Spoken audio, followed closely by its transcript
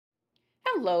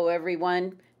Hello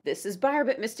everyone, this is Barb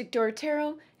at Mystic Door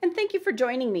Tarot, and thank you for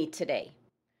joining me today.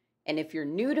 And if you're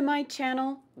new to my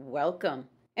channel, welcome,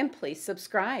 and please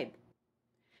subscribe.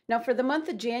 Now for the month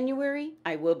of January,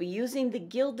 I will be using the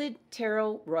Gilded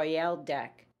Tarot Royale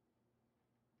deck.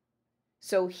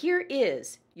 So here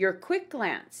is your quick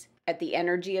glance at the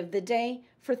energy of the day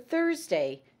for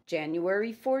Thursday,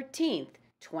 January 14th,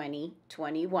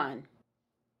 2021.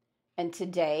 And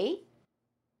today,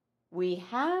 we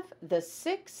have the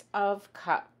Six of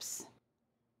Cups.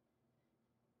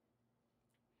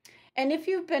 And if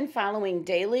you've been following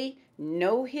daily,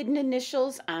 no hidden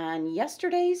initials on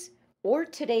yesterday's or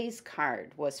today's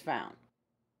card was found.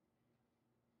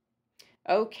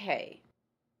 Okay.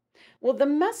 Well, the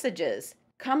messages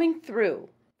coming through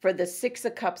for the Six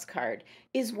of Cups card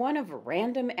is one of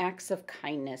random acts of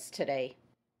kindness today.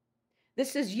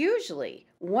 This is usually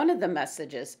one of the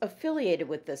messages affiliated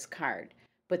with this card,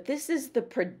 but this is the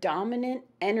predominant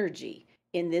energy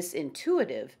in this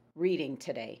intuitive reading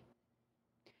today.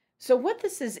 So what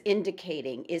this is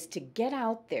indicating is to get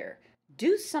out there,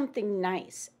 do something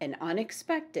nice and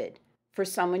unexpected for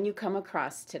someone you come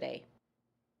across today.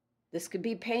 This could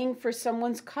be paying for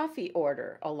someone's coffee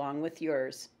order along with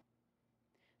yours.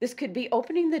 This could be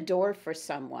opening the door for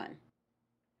someone.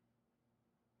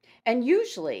 And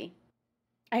usually,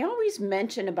 I always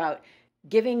mention about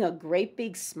giving a great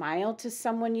big smile to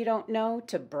someone you don't know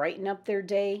to brighten up their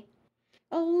day.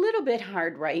 A little bit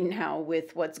hard right now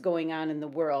with what's going on in the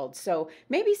world, so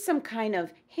maybe some kind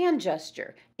of hand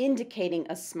gesture indicating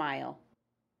a smile.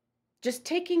 Just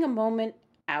taking a moment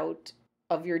out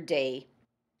of your day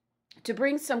to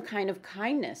bring some kind of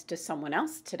kindness to someone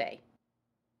else today.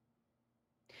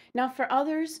 Now for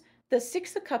others, the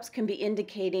Six of Cups can be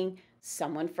indicating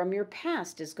someone from your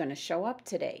past is going to show up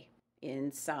today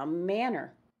in some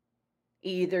manner.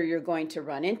 Either you're going to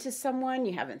run into someone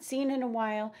you haven't seen in a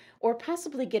while, or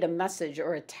possibly get a message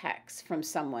or a text from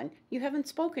someone you haven't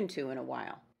spoken to in a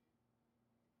while.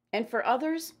 And for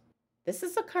others, this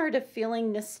is a card of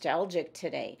feeling nostalgic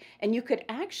today, and you could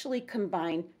actually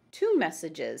combine two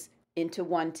messages into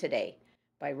one today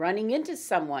by running into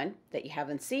someone that you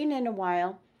haven't seen in a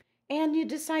while, and you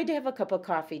decide to have a cup of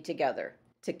coffee together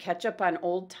to catch up on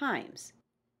old times.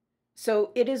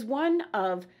 So it is one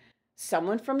of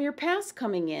someone from your past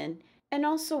coming in and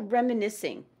also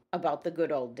reminiscing about the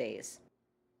good old days.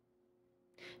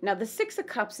 Now the Six of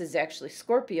Cups is actually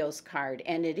Scorpio's card,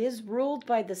 and it is ruled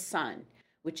by the sun,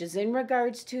 which is in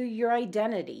regards to your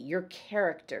identity, your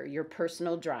character, your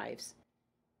personal drives.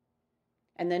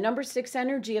 And the number 6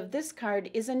 energy of this card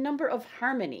is a number of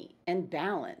harmony and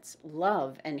balance,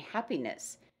 love and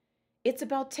happiness. It's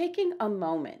about taking a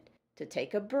moment to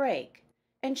take a break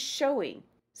and showing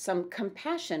some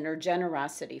compassion or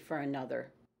generosity for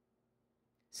another.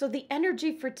 So the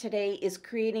energy for today is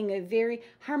creating a very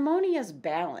harmonious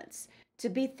balance to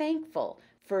be thankful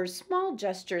for small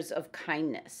gestures of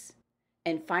kindness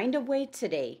and find a way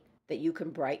today that you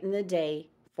can brighten the day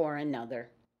for another.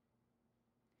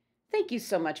 Thank you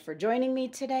so much for joining me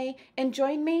today, and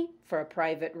join me for a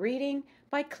private reading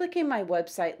by clicking my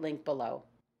website link below.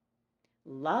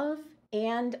 Love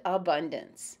and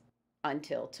abundance.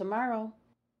 Until tomorrow.